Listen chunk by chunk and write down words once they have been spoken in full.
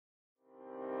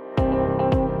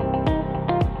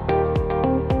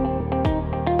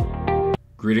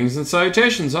Greetings and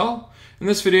salutations all! In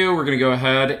this video we're going to go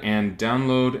ahead and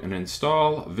download and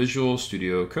install Visual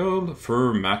Studio Code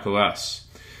for macOS.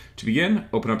 To begin,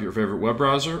 open up your favorite web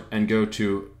browser and go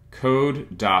to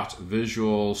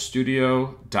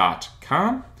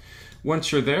code.visualstudio.com.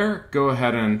 Once you're there, go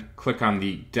ahead and click on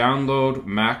the Download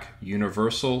Mac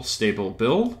Universal Stable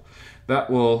Build.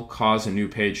 That will cause a new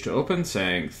page to open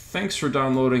saying, "Thanks for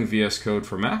downloading VS Code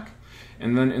for Mac."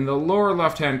 And then in the lower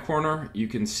left-hand corner, you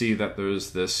can see that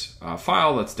there's this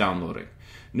file that's downloading.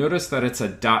 Notice that it's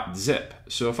a .zip.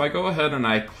 So if I go ahead and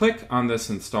I click on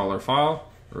this installer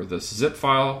file, or this zip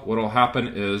file, what will happen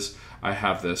is I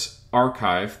have this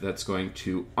archive that's going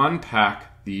to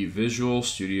unpack the Visual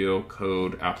Studio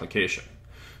Code application.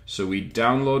 So we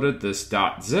downloaded this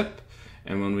 .zip,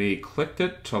 and when we clicked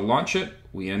it to launch it,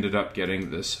 we ended up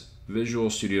getting this Visual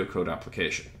Studio Code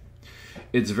application.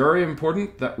 It's very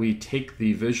important that we take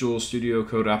the Visual Studio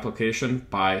Code application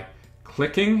by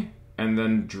clicking and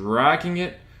then dragging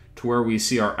it to where we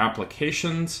see our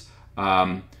applications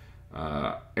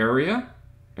area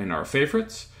in our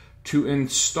favorites to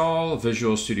install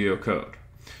Visual Studio Code.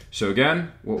 So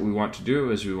again, what we want to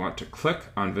do is we want to click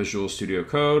on Visual Studio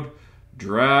Code,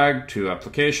 drag to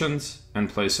applications, and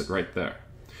place it right there.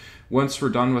 Once we're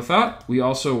done with that, we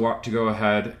also want to go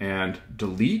ahead and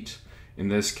delete, in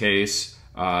this case,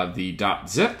 the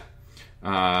 .zip,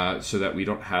 so that we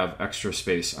don't have extra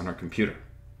space on our computer.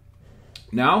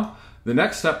 Now, the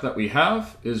next step that we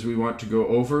have is we want to go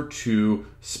over to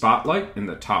Spotlight in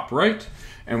the top right,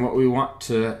 and what we want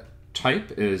to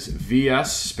type is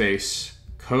VS space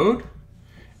code,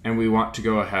 and we want to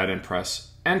go ahead and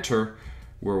press Enter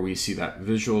where we see that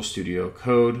Visual Studio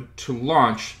Code to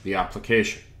launch the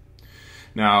application.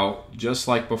 Now, just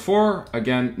like before,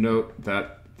 again, note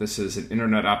that this is an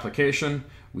internet application.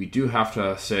 We do have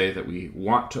to say that we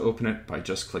want to open it by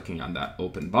just clicking on that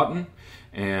open button,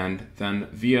 and then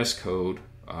VS Code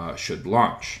should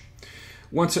launch.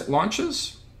 Once it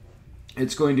launches,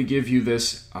 it's going to give you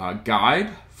this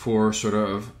guide for sort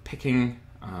of picking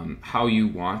how you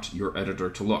want your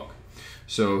editor to look.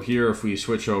 So here, if we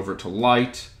switch over to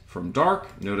light from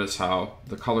dark, notice how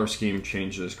the color scheme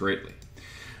changes greatly.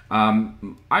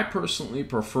 I personally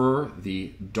prefer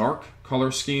the dark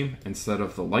color scheme instead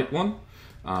of the light one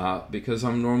because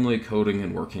I'm normally coding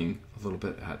and working a little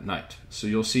bit at night. So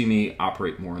you'll see me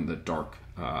operate more in the dark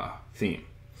theme.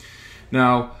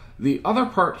 Now, the other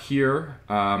part here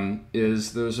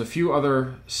is there's a few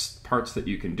other parts that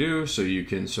you can do. So you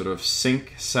can sort of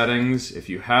sync settings if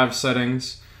you have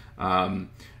settings,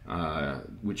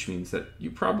 which means that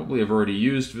you probably have already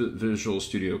used Visual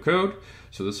Studio Code.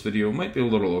 So this video might be a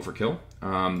little overkill.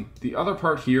 The other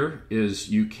part here is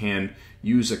you can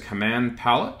use a command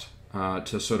palette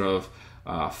to sort of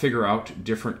figure out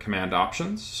different command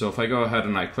options. So if I go ahead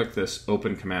and I click this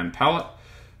Open Command Palette,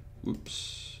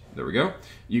 oops, there we go.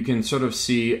 You can sort of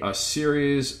see a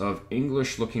series of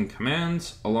English-looking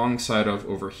commands alongside of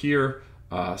over here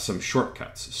some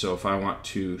shortcuts. So if I want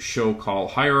to show call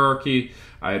hierarchy,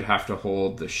 I'd have to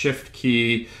hold the Shift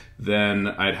key, then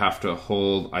I'd have to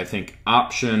hold, I think,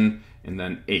 Option, and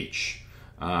then H.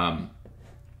 And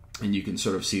you can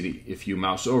sort of see if you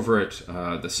mouse over it,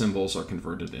 the symbols are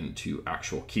converted into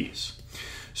actual keys.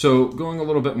 So going a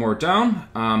little bit more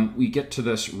down, we get to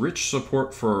this rich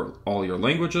support for all your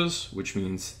languages, which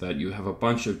means that you have a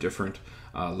bunch of different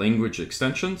language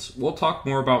extensions. We'll talk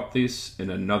more about these in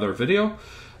another video.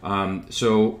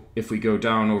 So if we go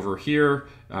down over here,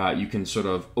 you can sort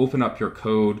of open up your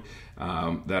code.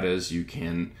 That is, you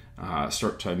can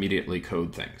start to immediately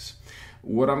code things.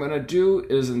 What I'm going to do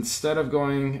is, instead of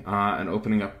going and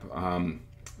opening up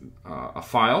a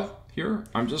file here,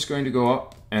 I'm just going to go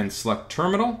up and select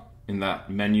Terminal in that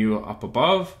menu up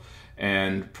above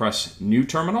and press New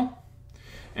Terminal.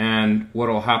 And what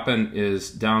will happen is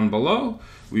down below,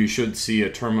 we should see a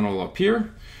terminal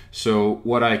appear. So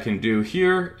what I can do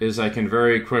here is I can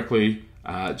very quickly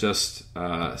just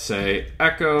say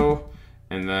echo,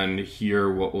 and then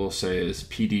here what we'll say is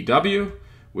PDW,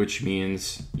 which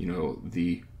means, you know,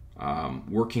 the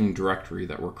working directory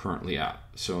that we're currently at.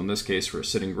 So in this case, we're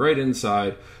sitting right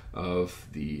inside of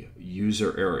the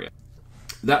user area.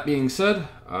 That being said,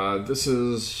 this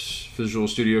is Visual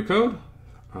Studio Code.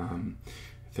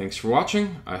 Thanks for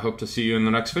watching. I hope to see you in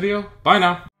the next video. Bye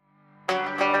now.